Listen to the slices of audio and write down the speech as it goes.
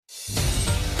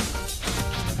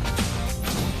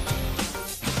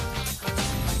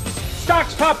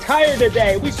Stocks popped higher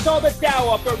today. We saw the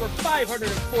Dow up over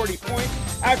 540 points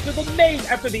after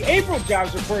the April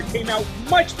jobs report came out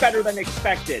much better than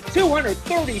expected.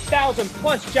 230,000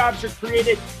 plus jobs are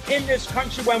created in this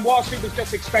country when Wall Street was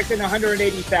just expecting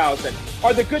 180,000.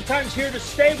 Are the good times here to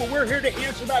stay? Well, we're here to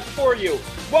answer that for you.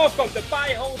 Welcome to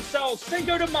Buy, Hold, Sell,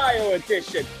 Cinco de Mayo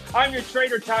edition. I'm your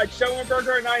trader, Todd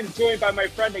Schoenberger, and I'm joined by my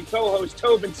friend and co-host,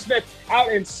 Tobin Smith,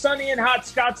 out in sunny and hot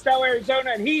Scottsdale,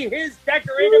 Arizona, and he is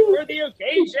decorated for the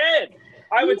occasion.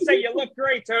 I would say you look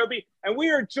great, Toby. And we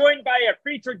are joined by a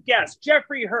featured guest.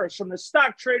 Jeffrey Hirsch from the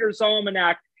Stock Traders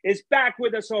Almanac is back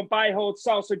with us on Buy, Hold,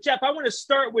 Sell. So, Jeff, I want to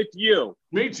start with you.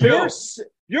 Me too.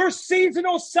 Your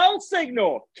seasonal sell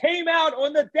signal came out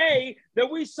on the day that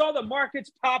we saw the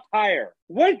markets pop higher.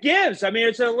 What gives? I mean,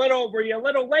 were you a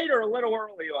little late or a little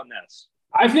early on this?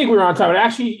 I think we were on time.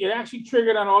 It actually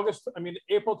triggered on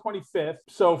April 25th.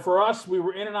 So for us, we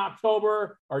were in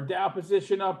October. Our Dow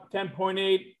position up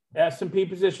 10.8, S&P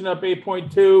position up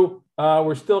 8.2.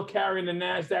 We're still carrying the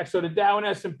NASDAQ. So the Dow and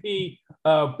S&P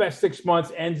best 6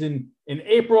 months ends in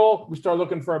April. We start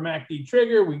looking for a MACD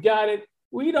trigger. We got it.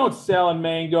 We don't sell in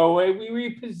Mango. We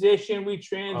reposition. We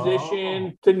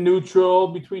transition to neutral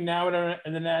between now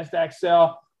and the NASDAQ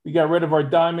sell. We got rid of our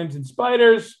diamonds and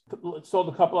spiders,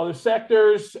 sold a couple other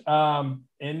sectors. And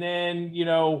then,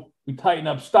 we tighten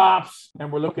up stops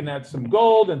and we're looking at some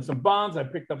gold and some bonds. I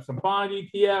picked up some bond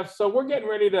ETFs. So we're getting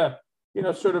ready to,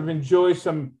 sort of enjoy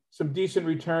some decent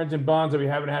returns in bonds that we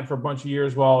haven't had for a bunch of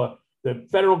years while the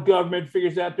federal government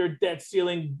figures out their debt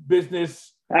ceiling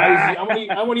business. I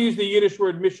want to use the Yiddish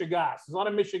word mishigas. There's a lot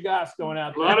of mishigas going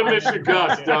out there. A lot of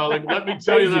mishigas, darling. Let me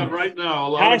tell you that right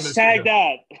now. Hashtag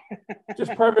that.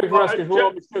 Just perfect for us because we're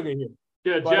all sugar here.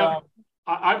 Yeah, Jeff,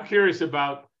 I'm curious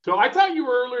about. So I thought you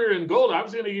were earlier in gold. I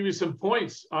was going to give you some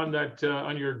points on that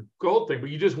on your gold thing, but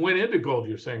you just went into gold.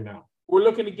 You're saying now. We're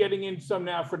looking at getting in some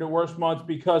now for the worst months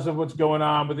because of what's going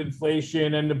on with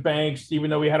inflation and the banks. Even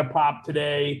though we had a pop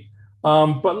today.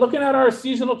 But looking at our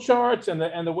seasonal charts and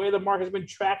the way the market's been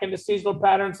tracking the seasonal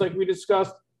patterns, like we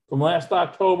discussed from last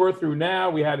October through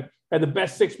now, we had the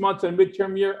best 6 months in a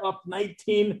midterm year, up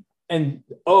 19 and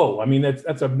I mean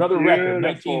that's another record,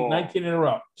 19 in a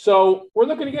row. So we're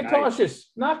looking to get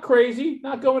cautious, not crazy,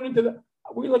 not going into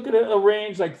we look at a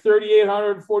range like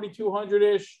 3,800,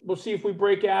 4,200-ish. We'll see if we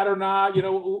break out or not.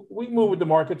 We move with the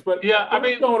markets, but we're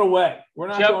not going away. We're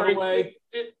not going away.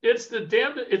 It's the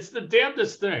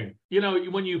damnedest thing.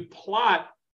 When you plot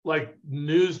like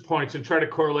news points and try to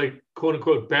correlate quote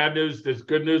unquote bad news as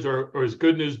good news or is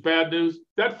good news bad news,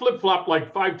 that flip-flopped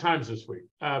like 5 times this week.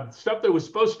 Stuff that was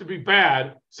supposed to be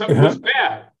bad, something was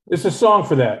bad. It's a song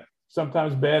for that.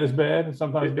 Sometimes bad is bad, and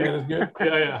sometimes bad is good.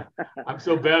 Yeah. I'm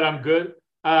so bad, I'm good.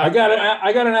 I got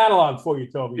an analog for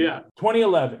you, Toby. Yeah.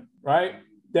 2011, right?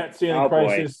 Debt ceiling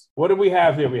crisis. Boy. What did we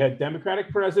have here? We had Democratic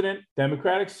president,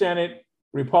 Democratic Senate,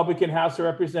 Republican House of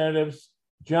Representatives,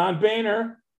 John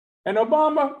Boehner, and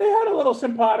Obama. They had a little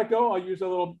simpatico. I'll use a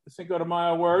little Cinco de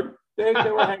Mayo word. They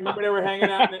were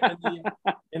hanging out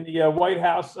in the White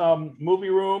House movie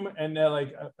room, and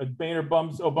Boehner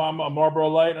bums Obama a Marlboro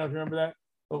Light. I don't remember that.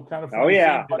 Kind of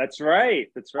that's right.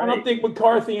 I don't think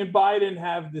McCarthy and Biden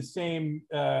have the same,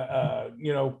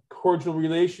 cordial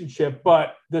relationship,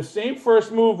 but the same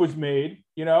first move was made,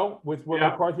 with what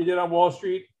McCarthy did on Wall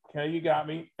Street. Okay, you got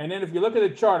me. And then if you look at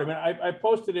the chart, I mean, I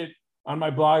posted it on my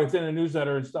blog. It's in the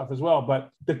newsletter and stuff as well. But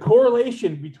the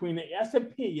correlation between the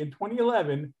S&P in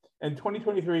 2011 and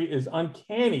 2023 is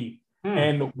uncanny.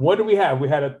 And what do we have? We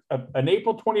had an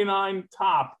April 29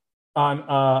 top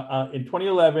in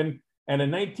 2011. And a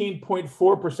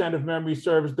 19.4% of memory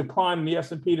serves decline in the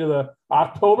S&P to the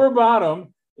October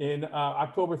bottom in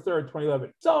October 3rd,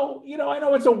 2011. So, I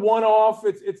know it's a one-off.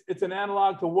 It's an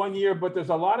analog to 1 year, but there's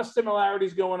a lot of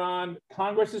similarities going on.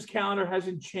 Congress's calendar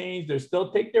hasn't changed. They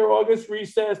still take their August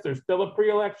recess. There's still a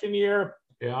pre-election year.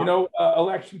 Yeah.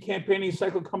 Election campaigning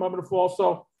cycle come up in the fall.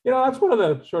 So, that's one of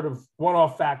the sort of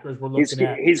one-off factors we're looking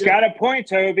at. He's got a point,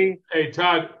 Toby. Hey,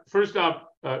 Todd, first off,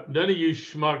 none of you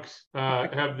schmucks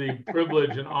have the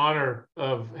privilege and honor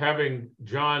of having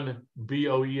John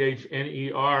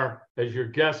Boehner as your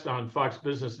guest on Fox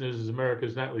Business News'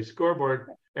 America's Nightly Scoreboard.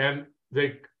 And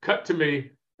they cut to me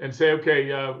and say, okay,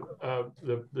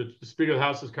 the Speaker of the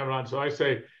House is coming on. So I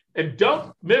say, and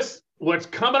don't miss what's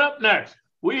coming up next.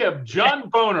 We have John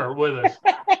Boehner with us.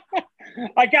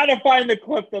 I got to find the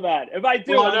clip of that. If I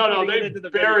do, no, they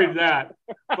buried that.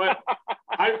 But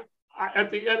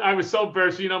at the end, I was so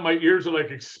embarrassed. My ears are like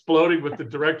exploding with the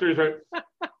directors, right?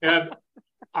 And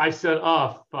I said,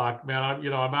 "Oh fuck, man!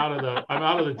 I'm out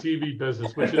of the TV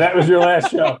business." Which that was your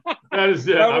last show. That is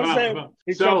it.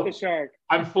 He jumped the shark.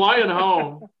 I'm flying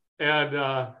home, And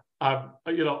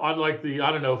unlike the,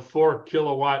 I don't know, 4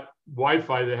 kilowatt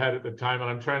Wi-Fi they had at the time, and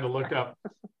I'm trying to look up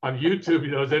on YouTube,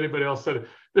 has anybody else said it?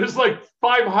 There's like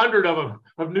 500 of them,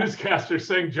 of newscasters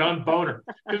saying John Boner.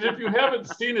 Because if you haven't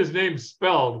seen his name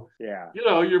spelled,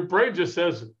 your brain just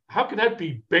says, how can that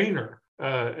be Boehner?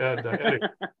 Anyway.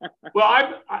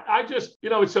 Well, I just,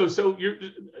 so you're,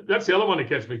 that's the other one that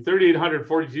catches me, 3,800,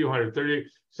 4,200, 38.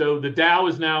 So the Dow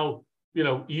is now,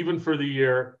 even for the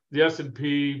year. The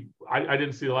S&P, I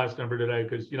didn't see the last number today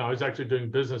because, I was actually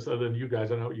doing business other than you guys.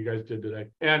 I don't know what you guys did today.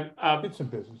 And did some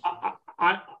business.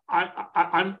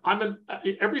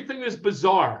 Everything is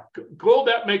bizarre. Gold,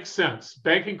 that makes sense.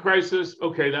 Banking crisis,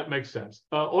 okay, that makes sense.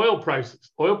 Oil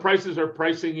prices are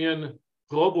pricing in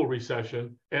global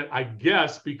recession. And I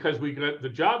guess because we got the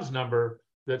jobs number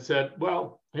that said,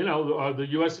 well, the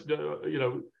U.S.,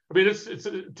 it's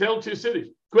a tale of two cities.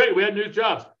 Great, we had new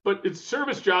jobs, but it's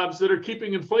service jobs that are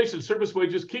keeping inflation, service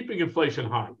wages keeping inflation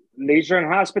high. Leisure and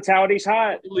hospitality's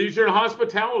hot. Leisure and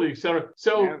hospitality, et cetera.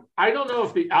 So I don't know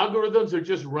if the algorithms are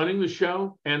just running the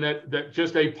show and that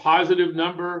just a positive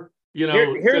number,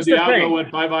 here's the algo thing.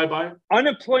 went bye.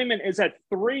 Unemployment is at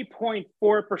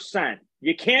 3.4%.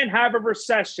 You can't have a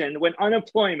recession when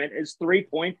unemployment is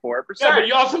 3.4%. Yeah, but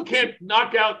you also can't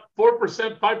knock out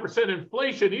 4%, 5%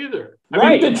 inflation either.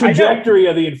 Right. The trajectory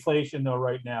of the inflation, though,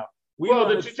 right now.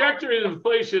 The trajectory of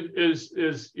inflation is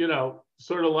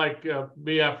sort of like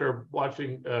me after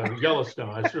watching Yellowstone.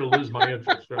 I sort of lose my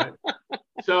interest, right?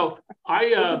 So look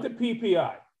at the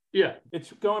PPI. Yeah,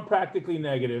 it's going practically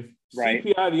negative. Right.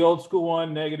 CPI, the old school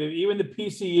one, negative. Even the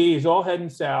PCE is all heading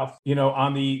south.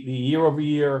 On the year over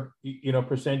year,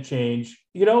 percent change.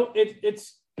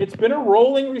 It's been a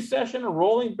rolling recession, a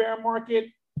rolling bear market.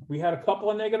 We had a couple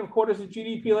of negative quarters of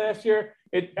GDP last year.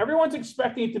 Everyone's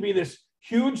expecting it to be this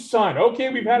huge sign. Okay,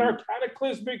 we've had our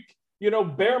cataclysmic,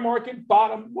 bear market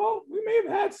bottom. Well, we may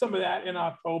have had some of that in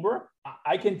October.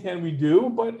 I contend we do,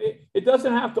 but it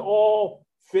doesn't have to all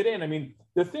fit in. I mean,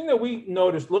 the thing that we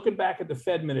noticed looking back at the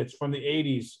Fed minutes from the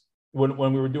 80s when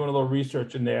we were doing a little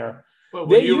research in there. Well,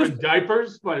 were you in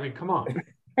diapers? But I mean, come on.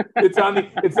 It's on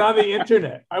the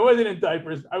internet. I wasn't in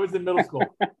diapers. I was in middle school.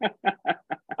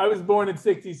 I was born in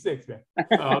 66, man.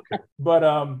 Oh, okay. But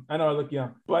I know I look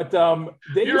young. But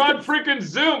you're on freaking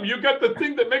Zoom. You got the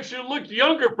thing that makes you look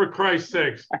younger, for Christ's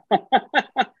sakes.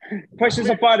 Pushes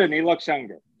a button, he looks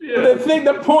younger. Yeah.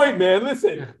 The point, man,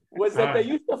 listen, was that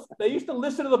they used to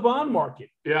listen to the bond market.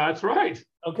 Yeah, that's right.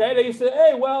 Okay, they used to say,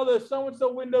 hey, well, the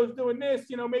so-and-so window's doing this,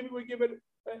 maybe we give it,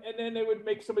 and then they would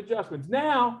make some adjustments.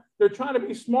 Now they're trying to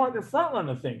be smart and front run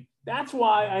the thing. That's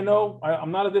why I know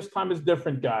I'm not a this time is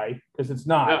different guy, because it's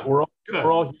not. Yeah.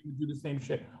 We're all here to do the same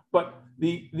shit. But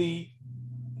the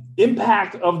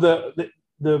impact of the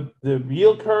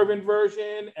yield curve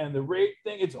inversion and the rate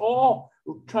thing, it's all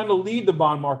trying to lead the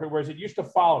bond market, whereas it used to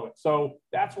follow it. So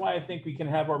that's why I think we can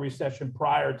have our recession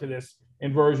prior to this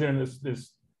inversion and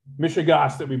this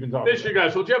mishigas that we've been talking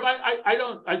about. Well, Jeff,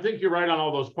 I think you're right on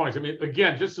all those points. I mean,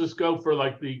 again, just to go for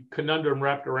like the conundrum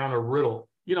wrapped around a riddle,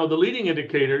 the leading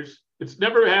indicators, it's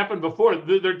never happened before.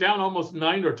 They're down almost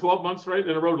 9 or 12 months, right,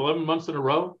 in a row, 11 months in a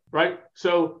row, right?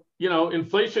 So,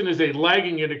 inflation is a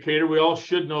lagging indicator. We all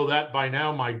should know that by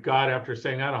now. My God, after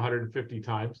saying that 150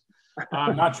 times.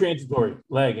 Not transitory,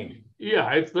 lagging.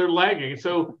 Yeah, they're lagging.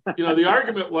 So, the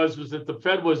argument was that the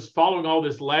Fed was following all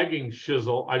this lagging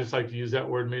shizzle. I just like to use that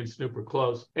word, me and Snoop are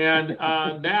close. And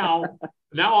now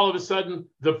all of a sudden,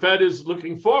 the Fed is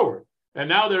looking forward. And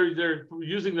now they're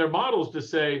using their models to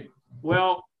say,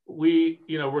 well,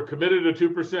 we're committed to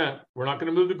 2%. We're not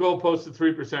going to move the goalpost to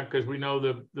 3% because we know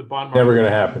the bond market. Never going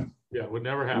to happen. Yeah, it would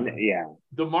never happen. Yeah.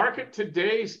 The market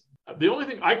today, the only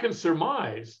thing I can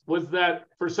surmise was that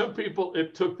for some people,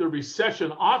 it took the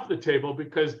recession off the table,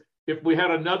 because if we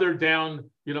had another down,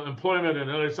 employment and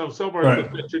another so forth, right,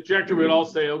 the trajectory would all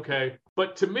say, okay.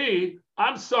 But to me,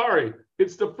 I'm sorry,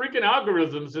 it's the freaking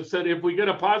algorithms that said if we get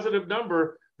a positive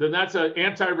number, then that's an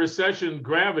anti-recession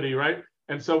gravity, right?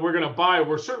 And so we're going to buy,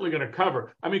 we're certainly going to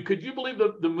cover. I mean, could you believe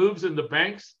the moves in the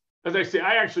banks? As I say,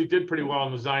 I actually did pretty well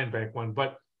in the Zion Bank one,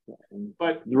 but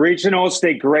the regionals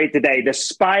did great today. The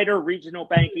Spider Regional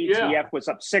Bank ETF was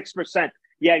up 6%.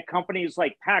 You had companies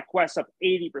like PacWest up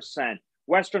 80%,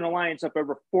 Western Alliance up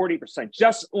over 40%,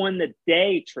 just on the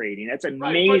day trading. That's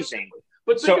amazing. Right,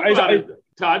 but think about it,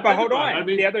 Todd. But hold on. I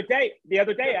mean, the other day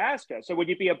I asked you, so would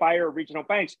you be a buyer of regional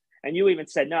banks? And you even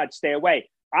said, no, I'd stay away.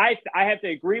 I have to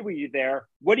agree with you there.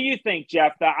 What do you think,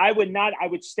 Jeff? That I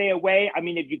would stay away. I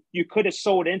mean, if you could have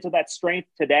sold into that strength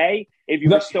today, if you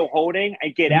were still holding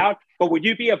and get out. But would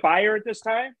you be a buyer at this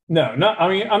time? No, I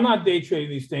mean, I'm not day trading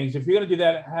these things. If you're going to do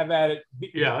that, have at it.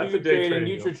 That's a day trading.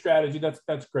 Use your strategy.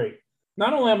 That's great.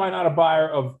 Not only am I not a buyer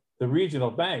of the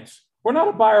regional banks, we're not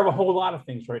a buyer of a whole lot of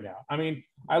things right now. I mean,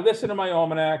 I listen to my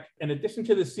almanac. In addition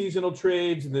to the seasonal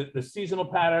trades, the seasonal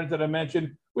patterns that I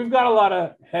mentioned, we've got a lot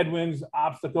of headwinds,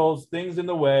 obstacles, things in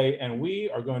the way, and we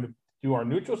are going to do our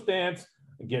neutral stance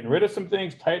and getting rid of some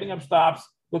things, tightening up stops,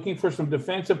 looking for some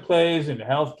defensive plays in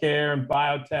healthcare and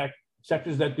biotech,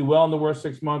 sectors that do well in the worst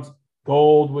 6 months.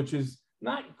 Gold, which is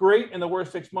not great in the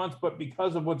worst 6 months, but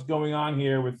because of what's going on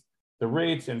here with the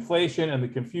rates, inflation, and the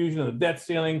confusion of the debt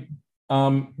ceiling,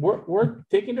 we're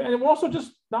taking, and we're also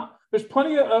just not, there's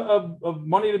plenty of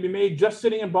money to be made just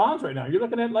sitting in bonds right now. You're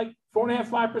looking at like 4.5%,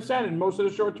 5% in most of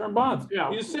the short-term bonds. Yeah.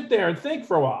 You just sit there and think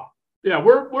for a while. Yeah,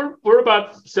 we're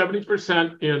about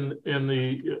 70% in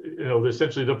the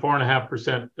essentially the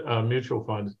 4.5% mutual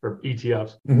funds or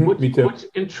ETFs. Me too. What's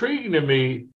intriguing to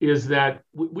me is that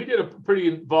we did a pretty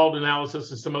involved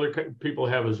analysis, and some other people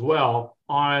have as well,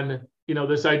 on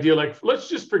this idea, like, let's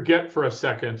just forget for a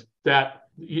second that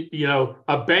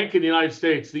a bank in the United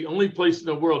States, the only place in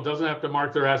the world, doesn't have to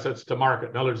mark their assets to market.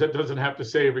 In other words, it doesn't have to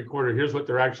say every quarter, here's what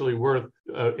they're actually worth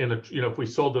if we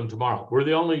sold them tomorrow. We're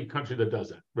the only country that does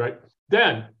that, right?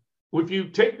 Then, if you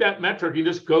take that metric, you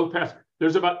just go past,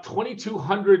 there's about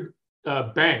 2,200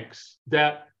 banks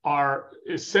that are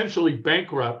essentially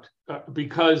bankrupt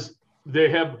because they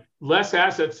have less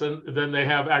assets than they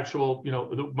have actual,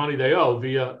 the money they owe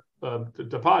via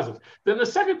deposits. Then the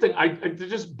second thing it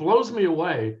just blows me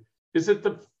away is that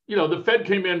the Fed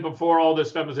came in before all this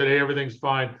stuff and said, hey, everything's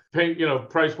fine.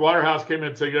 Price Waterhouse came in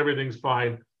and said everything's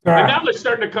fine. And now they're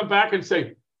starting to come back and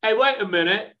say, hey, wait a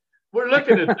minute, we're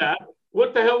looking at that.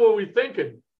 What the hell were we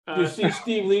thinking? Do you see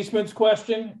Steve Leisman's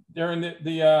question during the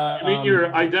you mean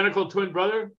your identical twin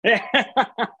brother?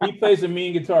 He plays a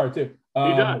mean guitar too. He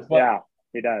does. Yeah,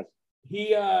 he does.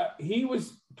 He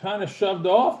was kind of shoved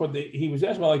off with he was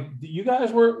asked about, like, you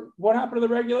guys what happened to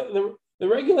the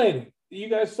regulating? You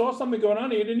guys saw something going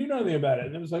on and you didn't know anything about it.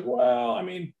 And it was like, well, I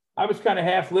mean, I was kind of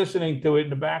half listening to it in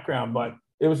the background, but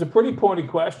it was a pretty pointed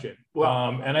question.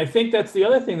 Well, and I think that's the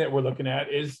other thing that we're looking at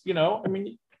is, I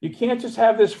mean, you can't just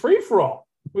have this free for all.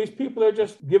 These people are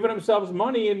just giving themselves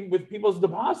money and with people's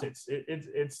deposits.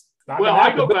 It's not going to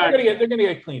happen. Go back. They're going to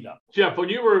get cleaned up. Jeff, when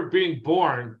you were being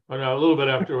born, a little bit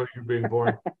after when you were being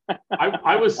born,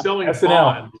 I was selling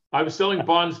bonds. I was selling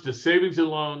bonds to savings and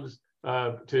loans,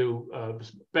 to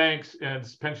banks and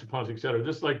pension funds, et cetera.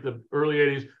 Just like the early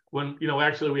 80s when,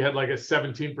 actually we had like a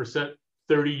 17%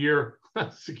 30-year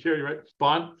security, right?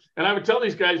 Bond. And I would tell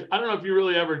these guys, I don't know if you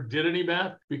really ever did any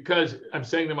math, because I'm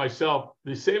saying to myself,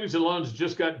 the savings and loans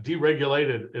just got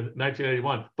deregulated in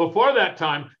 1981. Before that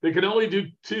time, they could only do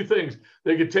two things.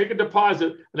 They could take a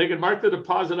deposit and they could mark the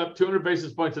deposit up 200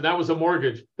 basis points, and that was a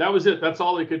mortgage. That was it. That's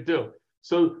all they could do.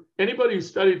 So anybody who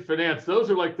studied finance, those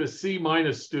are like the C-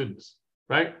 students,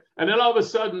 right? And then all of a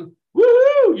sudden,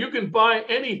 woohoo, you can buy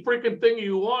any freaking thing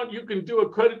you want. You can do a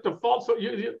credit default.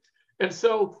 And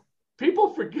so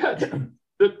people forget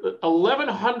that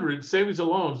 1,100 savings and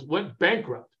loans went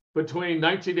bankrupt between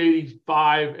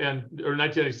 1985 or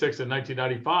 1986 and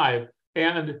 1995.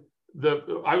 And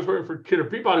I was working for Kidder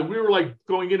Peabody. We were like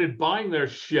going in and buying their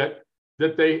shit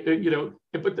that they,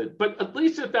 but at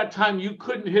least at that time, you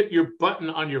couldn't hit your button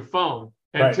on your phone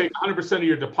and take 100% of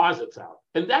your deposits out.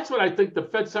 And that's what I think the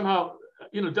Fed somehow,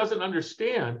 doesn't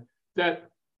understand, that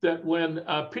when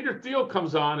Peter Thiel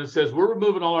comes on and says, we're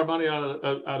removing all our money out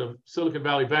of Silicon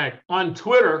Valley Bank on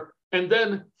Twitter, and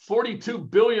then $42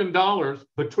 billion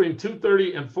between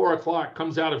 2:30 and 4 o'clock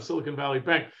comes out of Silicon Valley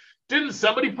Bank. Didn't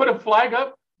somebody put a flag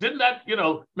up? Didn't that,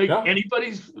 make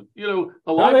anybody's,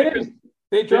 alive? No,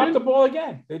 they dropped the ball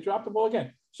again.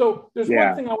 So there's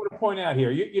one thing I want to point out here.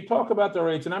 You talk about the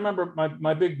rates, and I remember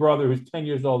my big brother, who's 10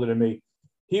 years older than me,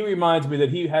 he reminds me that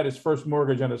he had his first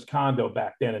mortgage on his condo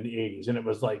back then in the 80s, and it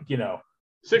was like, 16%,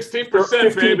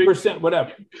 15%,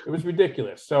 whatever. It was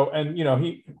ridiculous. So, and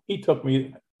he took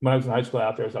me when I was in high school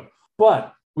out there and stuff.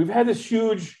 But we've had this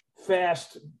huge,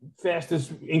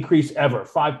 fastest increase ever,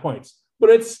 5 points. But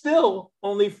it's still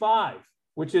only 5,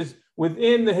 which is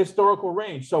within the historical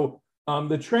range. So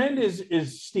the trend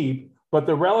is steep, but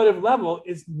the relative level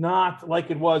is not like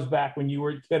it was back when you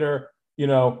were at Kidder,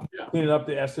 cleaning up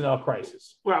the S&L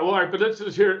crisis. Well, all right, but let's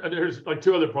just hear. There's like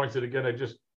two other points that again, I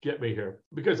just get me here,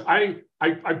 because I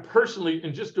personally,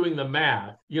 in just doing the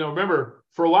math, remember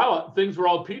for a while things were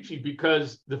all peachy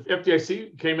because the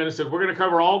FDIC came in and said, we're going to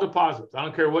cover all deposits. I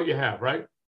don't care what you have, right?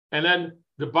 And then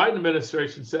the Biden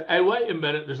administration said, hey, wait a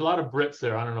minute. There's a lot of Brits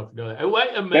there. I don't know if you know that. Hey, wait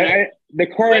a minute. The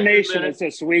coronation is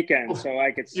this weekend, so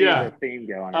I could see the theme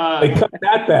going on. They cut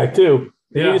that back, too.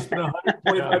 They Yeah. just spent $125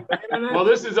 million on that? Well,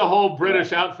 this is a whole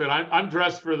British outfit. I'm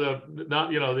dressed for the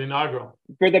inaugural.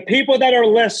 For the people that are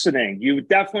listening, you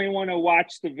definitely want to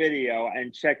watch the video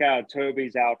and check out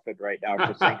Toby's outfit right now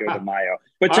for Cinco de Mayo.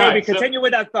 But Toby, right, continue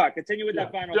with that thought. Continue with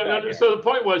that final thought. So the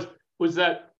point was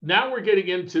that now we're getting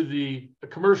into the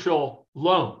commercial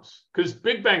loans because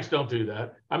big banks don't do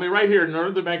that. I mean, right here,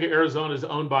 Northern Bank of Arizona is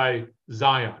owned by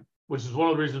Zion, which is one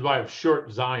of the reasons why I'm short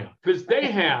Zion, because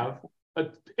they have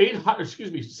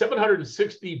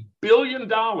 $760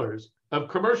 billion of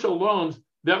commercial loans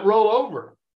that roll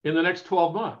over in the next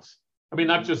 12 months. I mean,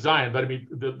 not just Zion, but I mean,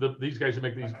 these guys who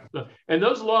make these. And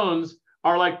those loans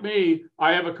are like me.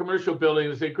 I have a commercial building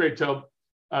and say, great, Tobe,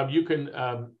 you can,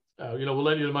 we'll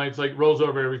lend you the money. It's like rolls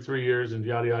over every 3 years and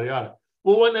yada, yada, yada.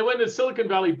 Well, when they went to Silicon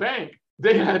Valley Bank,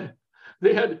 they had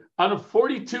on a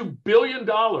 $42 billion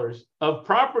of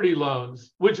property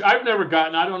loans, which I've never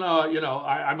gotten. I don't know,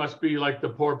 I must be like the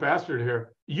poor bastard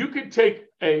here. You could take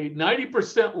a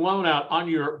 90% loan out on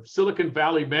your Silicon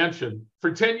Valley mansion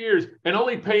for 10 years and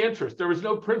only pay interest. There was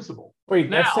no principal.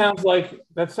 Wait, that sounds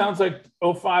like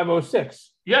 05,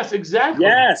 06. Yes, exactly.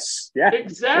 Yes. Yeah.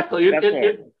 Exactly.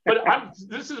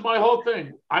 This is my whole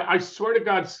thing. I swear to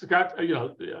God, Scott,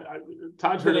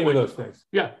 Todd's the name of those things.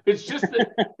 Yeah. It's just that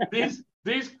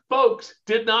these folks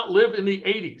did not live in the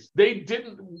 80s. They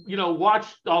didn't, watch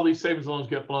all these savings loans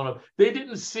get blown up. They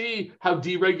didn't see how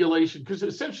deregulation, because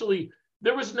essentially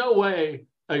there was no way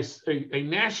a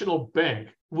national bank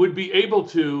would be able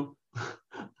to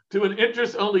do an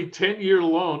interest-only 10-year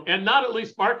loan and not at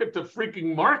least market to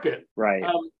freaking market. Right.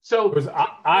 So it was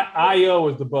IO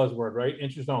was the buzzword, right?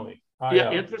 Interest only. IO.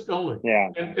 Yeah, interest only. Yeah.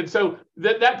 And so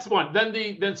that's one.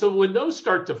 Then so when those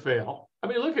start to fail, I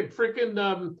mean, look at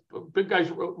freaking big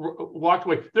guys walked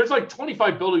away. There's like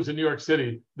 25 buildings in New York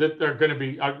City that are going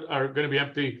to be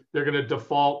empty. They're going to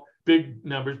default, big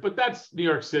numbers, but that's New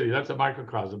York City. That's a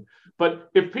microcosm. But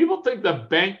if people think the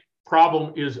bank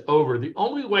problem is over, the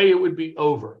only way it would be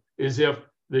over is if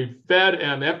the Fed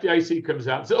and the FDIC comes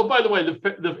out and says, oh, by the way, the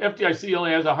FDIC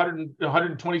only has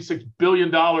 $126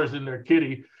 billion in their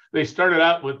kitty. They started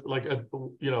out with like a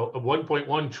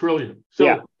 1.1 trillion.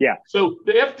 So So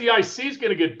the FDIC is going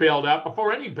to get bailed out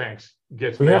before any banks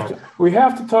gets bailed out. We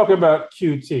have to talk about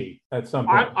QT at some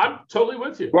point. I'm totally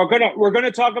with you. We're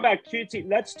gonna talk about QT.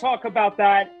 Let's talk about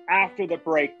that after the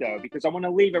break, though, because I want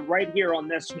to leave it right here on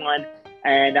this one.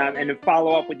 And then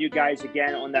follow up with you guys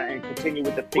again on that and continue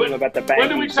with the theme about the banking. When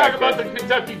do we talk about the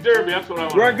Kentucky Derby? That's what I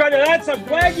want. I'm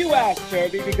glad you asked,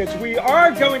 Toby, because we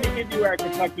are going to give you our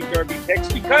Kentucky Derby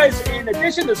picks, because in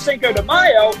addition to Cinco de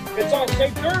Mayo, it's also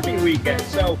Derby weekend.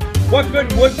 So what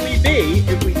good would we be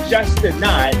if we just did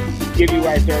not give you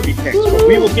our Derby picks? But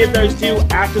we will give those to you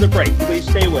after the break. Please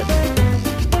stay with us.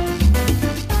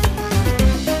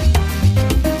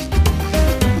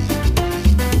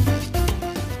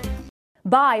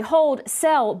 Buy, hold,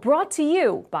 sell, brought to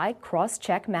you by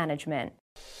Crosscheck Management.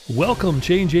 Welcome,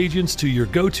 change agents, to your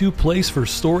go-to place for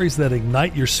stories that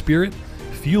ignite your spirit,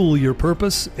 fuel your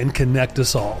purpose, and connect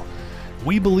us all.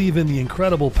 We believe in the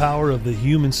incredible power of the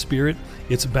human spirit,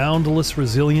 its boundless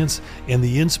resilience, and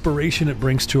the inspiration it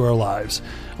brings to our lives.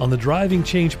 On the Driving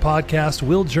Change podcast,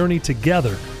 we'll journey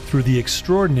together through the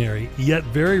extraordinary yet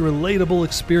very relatable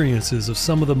experiences of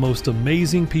some of the most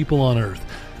amazing people on earth.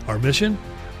 Our mission?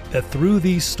 That through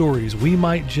these stories, we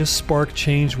might just spark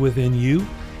change within you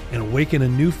and awaken a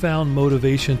newfound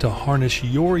motivation to harness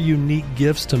your unique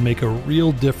gifts to make a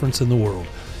real difference in the world.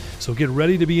 So get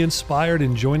ready to be inspired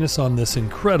and join us on this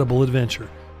incredible adventure.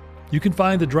 You can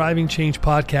find the Driving Change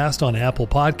podcast on Apple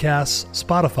Podcasts,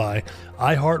 Spotify,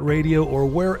 iHeartRadio, or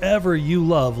wherever you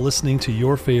love listening to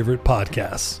your favorite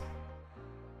podcasts.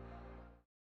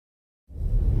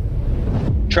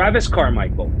 Travis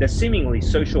Carmichael, the seemingly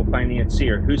social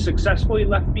financier who successfully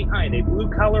left behind a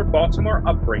blue-collar Baltimore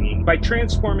upbringing by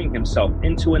transforming himself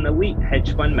into an elite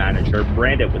hedge fund manager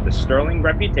branded with a sterling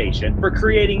reputation for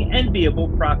creating enviable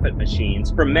profit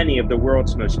machines for many of the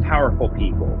world's most powerful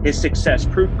people. His success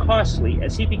proved costly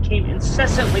as he became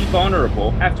incessantly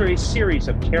vulnerable after a series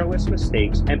of careless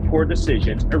mistakes and poor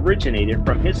decisions originated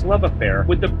from his love affair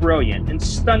with the brilliant and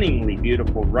stunningly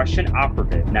beautiful Russian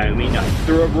operative Naomi Knight.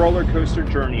 Through a roller coaster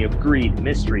journey of greed,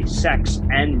 mystery, sex,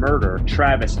 and murder,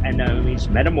 Travis and Naomi's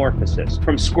metamorphosis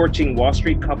from scorching Wall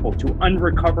Street couple to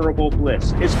unrecoverable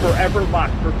bliss is forever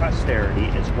locked for posterity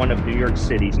as one of New York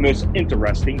City's most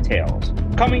interesting tales.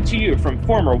 Coming to you from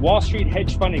former Wall Street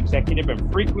hedge fund executive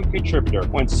and frequent contributor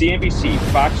on CNBC,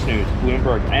 Fox News,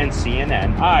 Bloomberg, and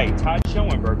CNN, I, Todd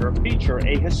Schoenberger feature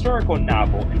a historical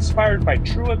novel inspired by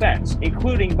true events,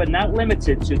 including but not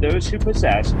limited to those who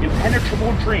possess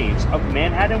impenetrable dreams of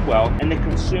Manhattan wealth and the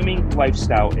consuming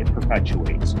lifestyle it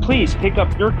perpetuates. Please pick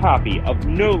up your copy of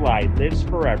No Lie Lives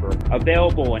Forever,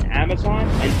 available on Amazon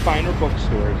and finer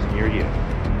bookstores near you.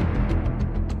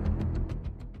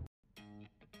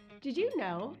 Did you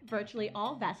know virtually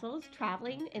all vessels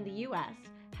traveling in the U.S.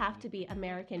 have to be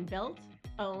American built,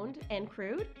 owned, and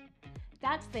crewed?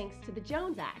 That's thanks to the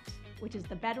Jones Act, which is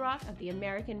the bedrock of the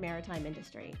American maritime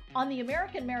industry. On the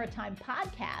American Maritime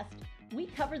Podcast, we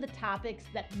cover the topics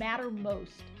that matter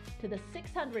most to the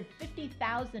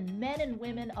 650,000 men and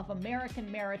women of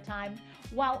American maritime,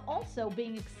 while also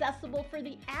being accessible for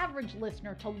the average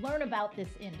listener to learn about this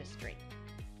industry.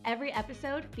 Every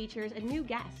episode features a new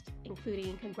guest,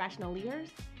 including congressional leaders,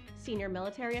 senior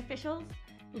military officials,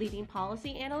 leading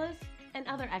policy analysts, and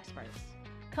other experts.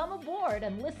 Come aboard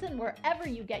and listen wherever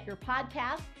you get your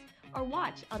podcasts, or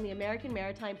watch on the American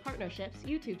Maritime Partnership's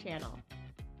YouTube channel.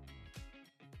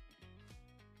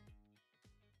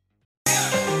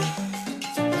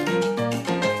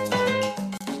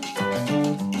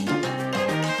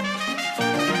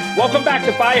 Welcome back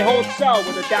to Buy, Hold, Sell,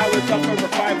 where the Dow is up over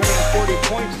 540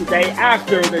 points today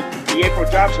after the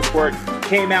April jobs report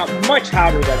came out much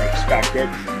hotter than expected.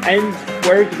 And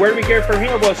where do we go from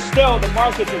here? Well, still, the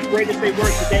markets, as great as they were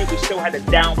today, we still had a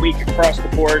down week across the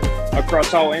board,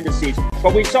 across all indices.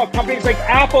 But we saw companies like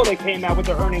Apple that came out with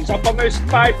their earnings up almost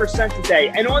 5%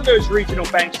 today. And on those regional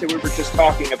banks that we were just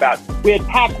talking about, we had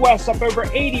PacWest up over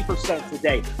 80%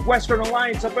 today, Western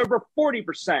Alliance up over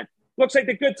 40%. Looks like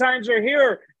the good times are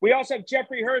here. We also have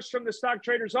Jeffrey Hurst from the Stock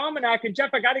Traders Almanac. And Jeff,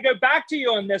 I got to go back to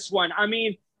you on this one. I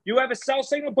mean, you have a sell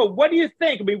signal, but what do you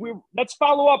think? I mean, let's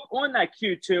follow up on that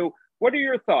Q2. What are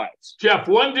your thoughts? Jeff,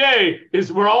 one day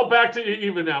we're all back to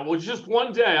even now. Well, just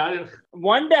one day.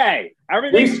 One day.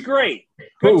 Everything's great.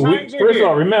 Good times are first here.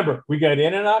 of all, remember, we got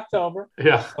in October.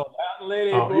 Yeah. Sold out in late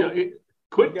April.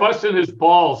 Quit busting his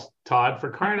balls, Todd, for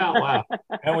crying out loud.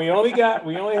 And we only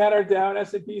had our down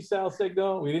S&P sell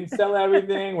signal. We didn't sell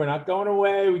everything. We're not going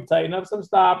away. We tightened up some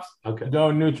stops. Okay.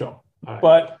 Going neutral. All right.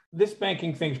 But this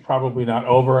banking thing's probably not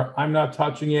over. I'm not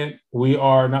touching it. We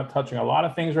are not touching a lot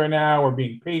of things right now. We're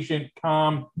being patient,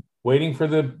 calm, waiting for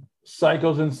the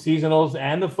cycles and seasonals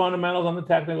and the fundamentals on the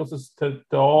technicals to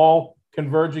all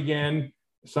converge again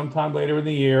sometime later in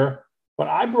the year. But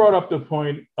I brought up the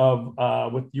point of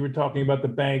what you were talking about the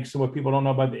banks and what people don't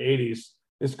know about the 80s,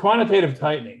 is quantitative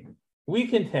tightening. We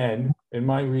contend in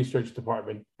my research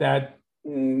department that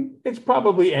it's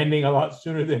probably ending a lot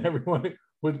sooner than everyone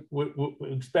would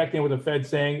expecting, with the Fed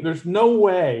saying there's no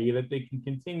way that they can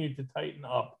continue to tighten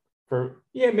up for,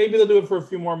 maybe they'll do it for a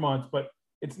few more months, but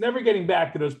it's never getting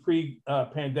back to those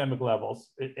pre-pandemic levels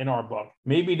in our book.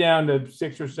 Maybe down to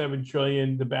 6 or 7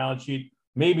 trillion, the balance sheet.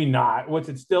 Maybe not. What's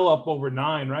it still up over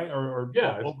 9, right? Or it's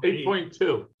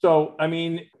 8.2. So I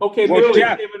mean, okay, well, literally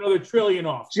Jeff, give another trillion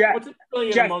off. Jeff, what's a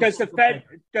trillion? Jeff,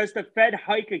 does the Fed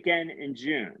hike again in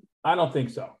June? I don't think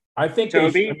so. I think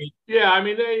Toby?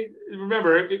 they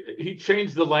remember he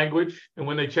changed the language, and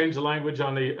when they change the language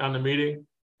on the meeting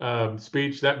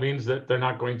speech, that means that they're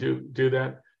not going to do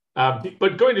that.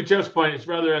 But going to Jeff's point, it's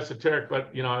rather esoteric,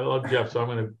 but I love Jeff, so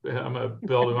I'm gonna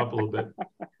build him up a little bit.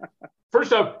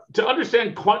 First off, to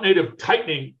understand quantitative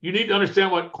tightening, you need to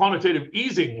understand what quantitative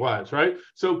easing was, right?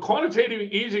 So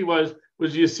quantitative easing was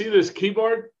you see this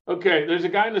keyboard? Okay, there's a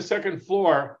guy on the second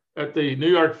floor at the New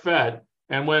York Fed,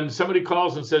 and when somebody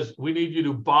calls and says, we need you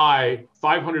to buy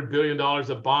 $500 billion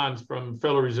of bonds from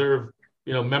Federal Reserve,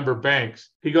 member banks,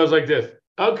 he goes like this.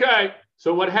 Okay,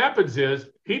 so what happens is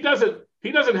he doesn't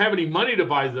have any money to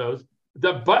buy those.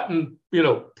 The button,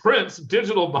 prints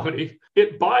digital money.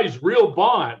 It buys real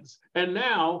bonds. And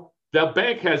now the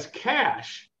bank has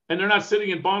cash, and they're not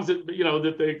sitting in bonds that,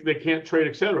 that they can't trade,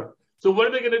 et cetera. So what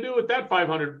are they going to do with that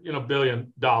 $500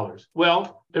 billion?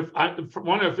 Well,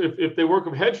 if they work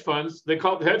with hedge funds, they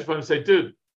call it the hedge fund and say,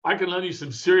 dude, I can lend you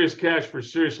some serious cash for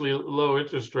seriously low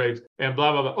interest rates and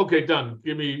blah, blah, blah. Okay, done.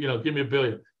 Give me $1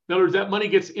 billion. In other words, that money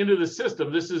gets into the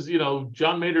system. This is,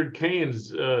 John Maynard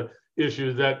Keynes'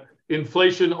 issue that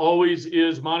inflation always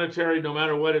is monetary, no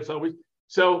matter what. It's always.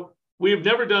 So we've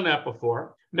never done that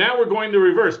before. Now we're going to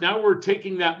reverse. Now we're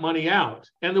taking that money out.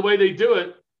 And the way they do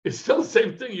it is still the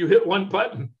same thing. You hit one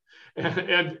button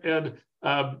and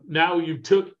now you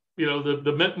took,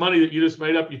 the money that you just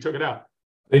made up, you took it out.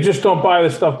 They just don't buy the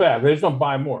stuff back. They just don't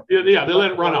buy more. Yeah, they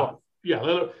let it run off.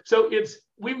 Yeah. So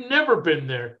we've never been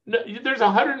there. There's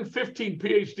 115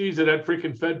 PhDs at that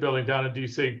freaking Fed building down in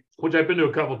DC, which I've been to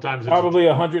a couple of times. Probably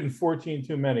 114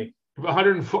 too many.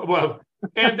 104. Well,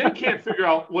 and they can't figure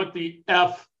out what the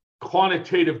F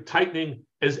quantitative tightening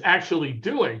is actually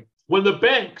doing. When the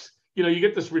banks, you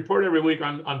get this report every week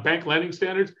on bank lending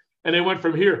standards, and they went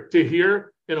from here to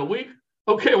here in a week.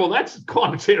 Okay, well, that's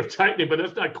quantitative tightening, but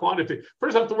that's not quantitative.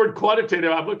 First off, the word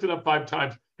quantitative, I've looked it up 5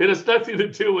 times. It has nothing to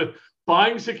do with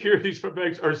buying securities from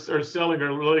banks or selling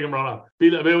or letting them run off.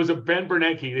 It was a Ben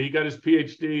Bernanke. He got his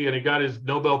PhD and he got his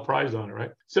Nobel Prize on it,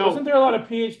 right? So wasn't there a lot of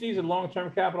PhDs in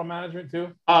long-term capital management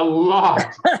too? A lot.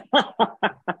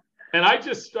 And I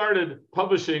just started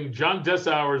publishing John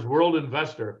Dessauer's World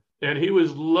Investor, and he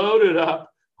was loaded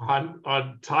up on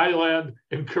Thailand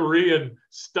and Korean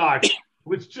stocks,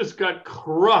 which just got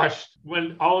crushed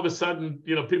when all of a sudden,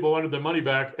 people wanted their money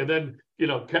back, and then,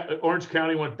 Orange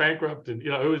County went bankrupt, and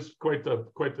it was quite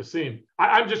the scene.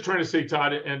 I'm just trying to say,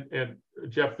 Todd and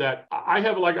Jeff, that I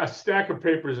have like a stack of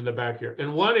papers in the back here,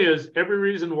 and one is every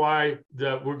reason why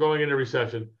we're going into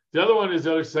recession. The other one is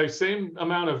the same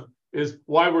amount of is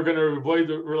why we're going to avoid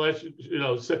the relation.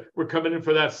 We're coming in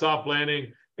for that soft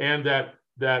landing, and that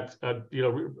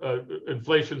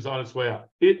inflation's on its way out.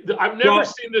 I've never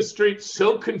seen the street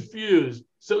so confused,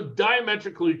 so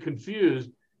diametrically confused.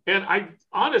 And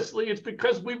honestly, it's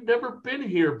because we've never been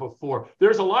here before.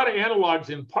 There's a lot of analogs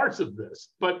in parts of this,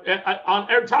 but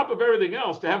on top of everything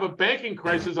else, to have a banking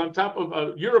crisis on top of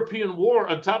a European war,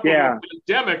 on top of a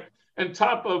pandemic, on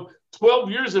top of 12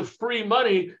 years of free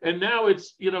money, and now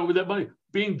it's, with that money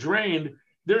being drained,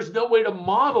 there's no way to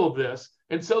model this.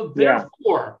 And so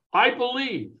therefore, I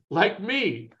believe, like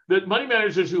me, that money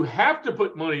managers who have to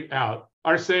put money out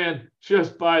are saying,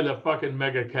 just buy the fucking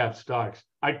mega cap stocks.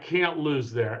 I can't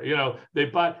lose there. They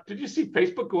buy. Did you see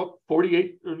Facebook go up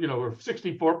 48 or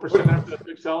 64% after the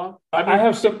big sell-off? I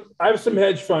have some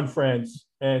hedge fund friends,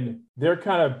 and they're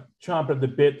kind of chomping at the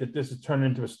bit that this has turned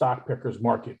into a stock picker's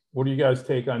market. What do you guys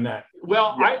take on that?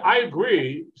 Well, I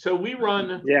agree. So we run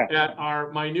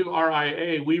at my new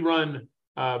RIA, we run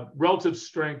relative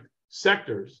strength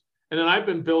sectors. And then I've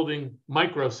been building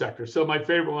micro sectors. So my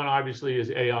favorite one obviously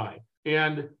is AI.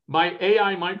 And my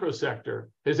AI micro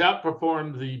sector has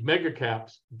outperformed the mega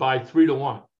caps by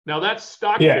 3-1. Now that's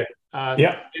stock pick.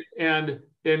 And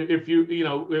if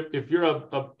if you're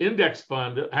a index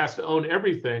fund that has to own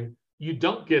everything, you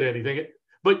don't get anything.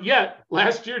 But yet,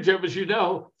 last year, Jeff, as you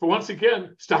know, for once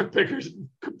again, stock pickers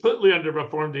completely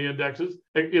underperformed the indexes.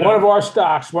 One of our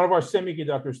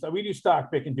semiconductors, we do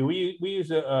stock picking. We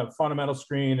use a fundamental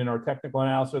screen in our technical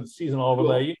analysis, the seasonal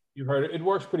overlay. Cool. You've heard it. It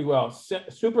works pretty well.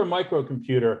 Super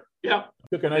microcomputer. Yeah.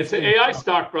 It's an AI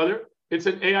stock, brother. It's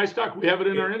an AI stock. We have it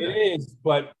in our index. It is,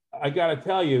 but I got to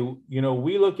tell you,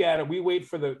 we look at it, we wait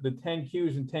for the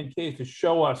 10Qs and 10Ks to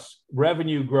show us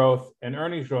revenue growth and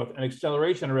earnings growth and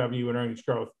acceleration of revenue and earnings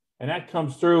growth. And that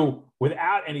comes through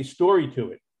without any story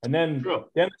to it. And then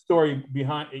the story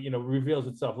behind it, reveals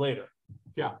itself later.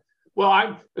 Yeah.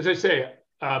 Well, as I say,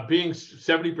 being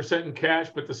 70% in cash,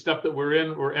 but the stuff that we're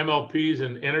MLPs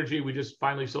and energy. We just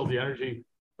finally sold the energy,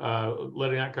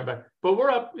 letting that come back. But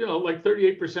we're up, like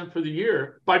 38% for the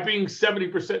year by being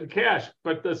 70% in cash.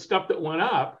 But the stuff that went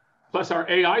up, plus our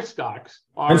AI stocks,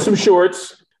 and some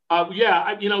shorts.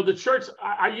 The shorts.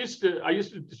 I used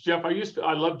to, Jeff.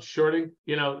 I loved shorting.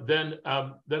 Then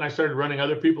I started running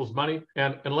other people's money,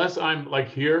 and unless I'm like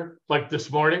here, like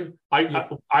this morning, I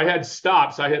had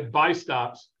stops. I had buy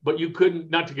stops, but you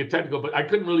couldn't. Not to get technical, but I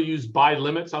couldn't really use buy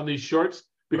limits on these shorts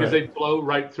because they'd flow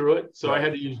right through it. So I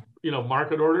had to use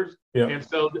market orders. Yeah. And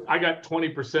so I got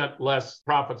 20% less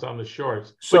profits on the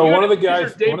shorts. So one of the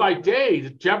guys day by day,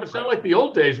 Jeff. It's not like the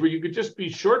old days where you could just be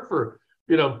short for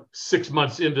 6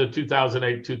 months into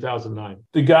 2008, 2009.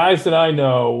 The guys that I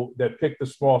know that pick the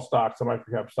small stocks, the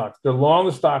microcap stocks, they're long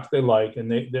the stocks they like,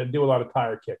 and they do a lot of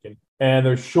tire kicking. And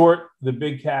they're short the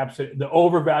big caps, the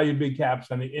overvalued big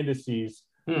caps on the indices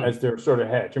as their sort of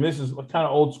hedge. I mean, this is kind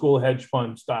of old school hedge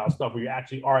fund style stuff where you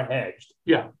actually are hedged.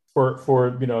 Yeah. For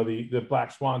the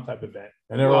black swan type event.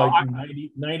 And they're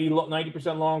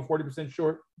 90% long, 40%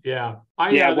 short. Yeah.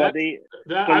 I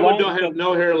would have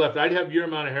no hair left. I'd have your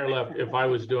amount of hair left if I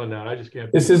was doing that. I just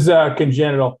can't. This is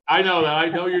congenital. I know that. I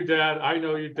know your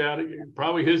dad.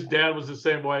 Probably his dad was the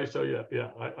same way. So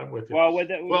I'm with you. I'm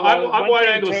white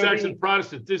Anglo-Saxon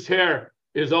Protestant. This hair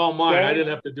is all mine. I didn't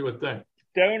have to do a thing.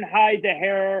 Don't hide the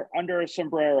hair under a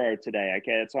sombrero today.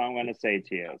 Okay, that's all I'm going to say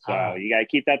to you. So you got to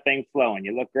keep that thing flowing.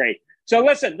 You look great. So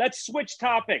listen, let's switch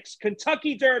topics.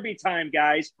 Kentucky Derby time,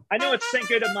 guys. I know it's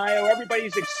Cinco de Mayo.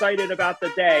 Everybody's excited about the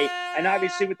day. And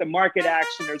obviously with the market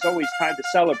action, there's always time to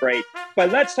celebrate.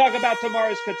 But let's talk about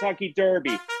tomorrow's Kentucky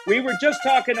Derby. We were just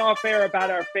talking off air about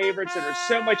our favorites, and there's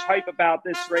so much hype about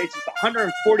this race. It's the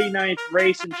 149th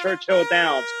race in Churchill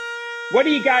Downs. What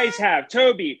do you guys have?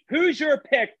 Toby, who's your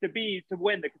pick to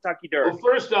win the Kentucky Derby? Well,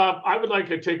 first off, I would like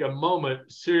to take a moment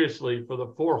seriously for the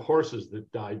 4 horses that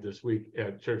died this week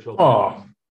at Churchill. Oh,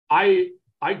 I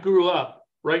grew up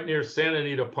right near Santa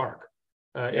Anita Park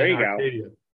There in you go. Arcadia.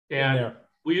 And Yeah.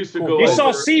 we used to Cool. go You over.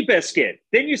 saw Seabiscuit.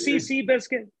 Didn't you see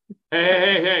Seabiscuit?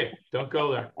 Hey, don't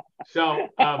go there. So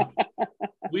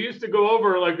we used to go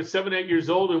over like 7, 8 years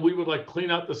old, and we would like clean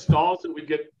out the stalls, and we'd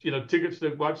get tickets to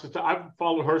watch the. I've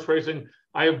followed horse racing.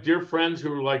 I have dear friends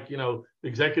who are like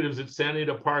executives at Santa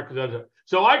Anita Park.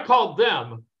 So I called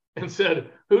them and said,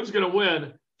 "Who's going to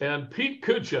win?" And Pete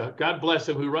Kucha, God bless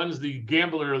him, who runs the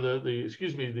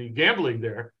the gambling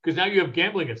there, because now you have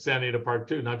gambling at Santa Anita Park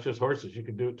too, not just horses. You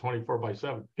can do it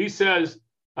 24/7. He says,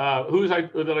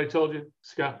 that I told you,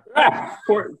 Scott?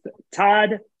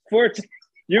 Todd Forte.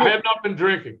 I have not been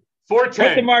drinking. Forte.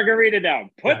 Put the margarita down.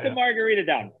 Yeah. The margarita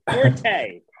down.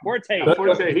 Forte.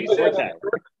 Forte. He says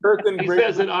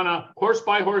that on a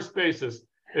horse-by-horse basis,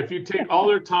 if you take all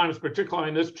their times, particularly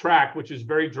on this track, which is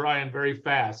very dry and very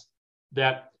fast,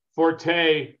 that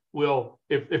Forte will,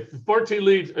 if Forte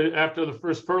leads after the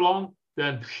first furlong,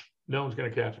 then no one's going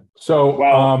to catch him. I So,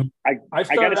 got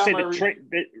to say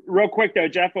real quick though,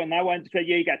 Jeff, on that one,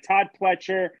 you got Todd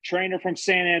Pletcher, trainer from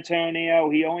San Antonio.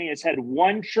 He only has had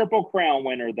one Triple Crown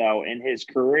winner though in his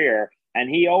career, and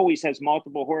he always has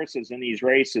multiple horses in these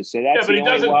races. So that's but he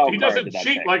doesn't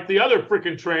cheat like the other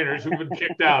freaking trainers who've been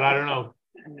kicked out. I don't know.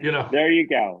 There you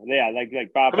go. Yeah, like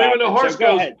Bob. I mean, when the horse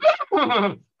goes.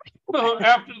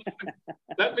 After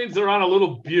that means they're on a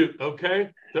little butte, okay?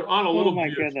 They're on a little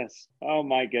butte. Oh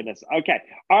my goodness. Okay.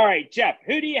 All right, Jeff,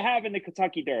 who do you have in the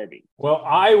Kentucky Derby? Well,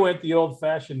 I went the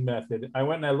old-fashioned method. I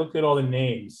went and I looked at all the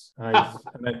names, and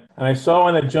I saw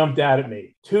one that jumped out at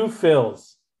me. 2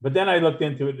 Phils. But then I looked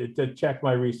into it to check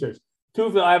my research.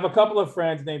 2 Phil. I have a couple of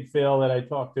friends named Phil that I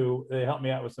talked to. They helped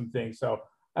me out with some things. So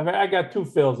I got 2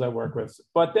 Phils I work with.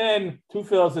 But then 2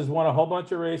 Phils has won a whole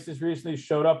bunch of races recently,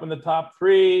 showed up in the top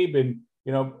 3, been,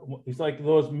 he's like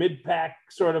those mid-pack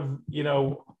sort of,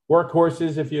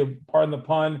 workhorses, if you pardon the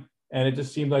pun. And it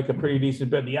just seemed like a pretty decent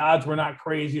bet. The odds were not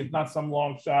crazy. It's not some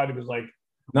long shot. It was like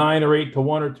 9 or 8 to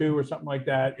 1 or 2 or something like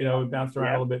that. It bounced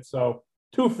around a little bit. So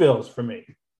 2 Phils for me.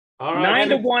 All right. 9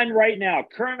 to 1 right now.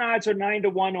 Current odds are 9 to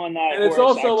 1 on that. And it's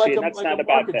horse, also actually, like a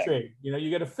market trade. You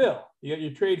get a Phil. You got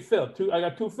your trade Phil. I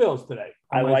got 2 Phils today.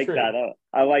 I like that.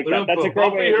 I like that. That's a great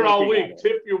I'll way. Be here all week.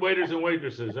 Tip your waiters and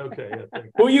waitresses. Okay.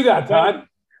 Who you got, Todd?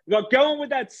 Well, going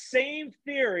with that same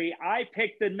theory, I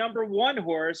picked the number 1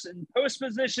 horse in post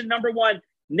position number 1.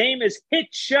 Name is Hit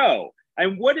Show.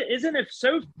 And isn't it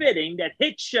so fitting that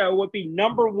Hit Show would be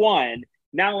number 1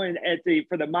 now for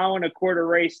the 1.25 mile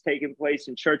race taking place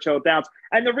in Churchill Downs?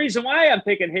 And the reason why I'm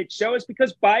picking Hit Show is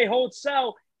because Buy, Hold,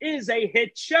 Sell is a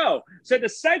hit show. So to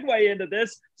segue into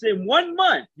this, so in 1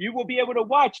 month, you will be able to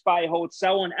watch Buy, Hold,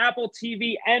 Sell on Apple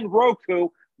TV and Roku.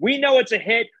 We know it's a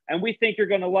hit, and we think you're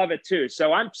going to love it too.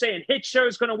 So I'm saying Hit Show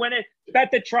is going to win it.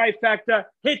 Bet the trifecta.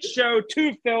 Hit Show,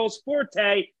 2 Phils,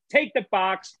 Forte. Take the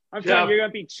box. I'm telling you, you're going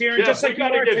to be cheering just like you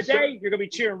are today. You're going to be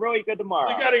cheering really good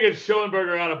tomorrow. We got to get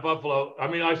Schoenberger out of Buffalo. I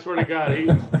mean, I swear to God,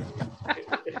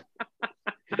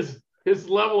 his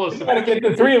level of... We got to get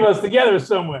the 3 of us together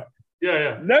somewhere.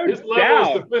 Yeah. No his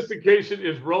level of sophistication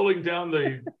is rolling down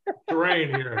the drain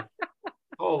here.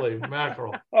 Holy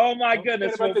mackerel. Oh, my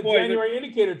goodness. About the January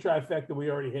indicator trifecta we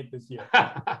already hit this year.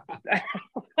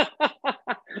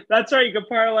 That's right. You can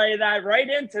parlay that right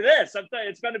into this. I'm telling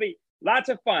you, it's going to be lots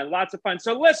of fun.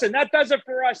 So listen, that does it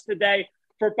for us today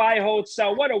for Buy, Hold,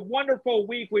 Sell. What a wonderful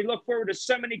week. We look forward to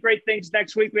so many great things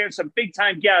next week. We have some big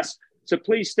time guests, so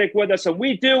please stick with us. And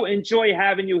we do enjoy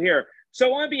having you here.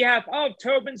 So on behalf of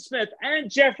Tobin Smith and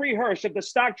Jeffrey Hirsch of the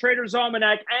Stock Traders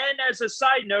Almanac, and as a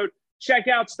side note, check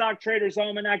out Stock Traders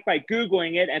Almanac by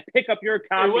Googling it and pick up your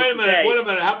copy. Hey, wait a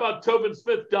minute. How about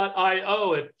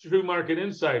TobinSmith.io at True Market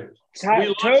Insiders?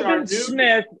 Tobin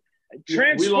Smith.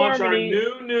 We launched our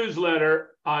new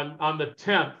newsletter on the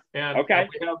 10th, and we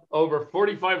have over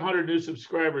 4,500 new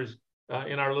subscribers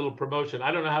in our little promotion.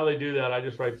 I don't know how they do that. I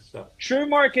just write the stuff.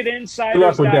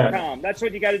 TrueMarketInsiders.com. That's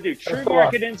what you got to do.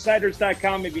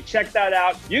 TrueMarketInsiders.com. If you check that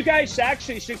out, you guys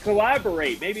actually should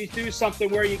collaborate. Maybe do something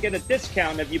where you get a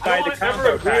discount if you buy the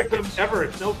combo pack. Ever.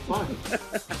 It's no fun.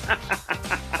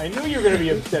 I knew you were going to be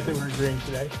upset that we're agreeing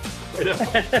today.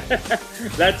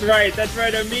 That's right,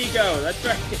 amigo. That's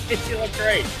right. You look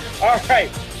great. All right.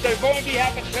 So on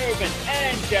behalf of Tobin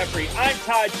and Jeffrey, I'm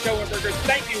Todd Schoenberger.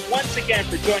 Thank you once again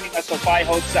for joining us on Buy,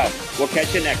 Hold, Sell. We'll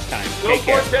catch you next time. Take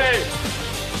care.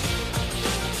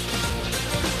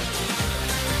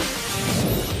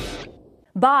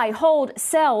 Buy, Hold,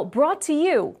 Sell, brought to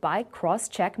you by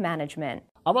Crosscheck Management.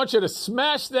 I want you to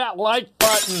smash that like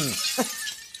button.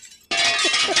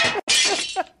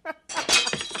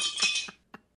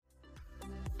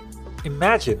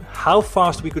 Imagine how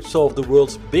fast we could solve the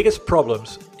world's biggest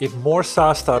problems if more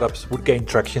SaaS startups would gain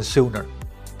traction sooner.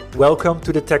 Welcome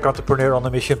to the Tech Entrepreneur on a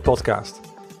Mission podcast.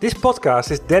 This podcast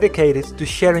is dedicated to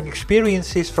sharing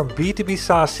experiences from B2B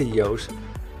SaaS CEOs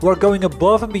who are going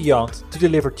above and beyond to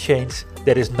deliver change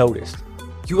that is noticed.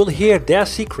 You will hear their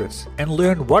secrets and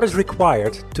learn what is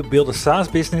required to build a SaaS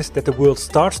business that the world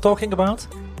starts talking about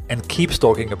and keeps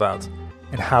talking about,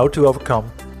 and how to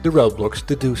overcome the roadblocks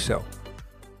to do so.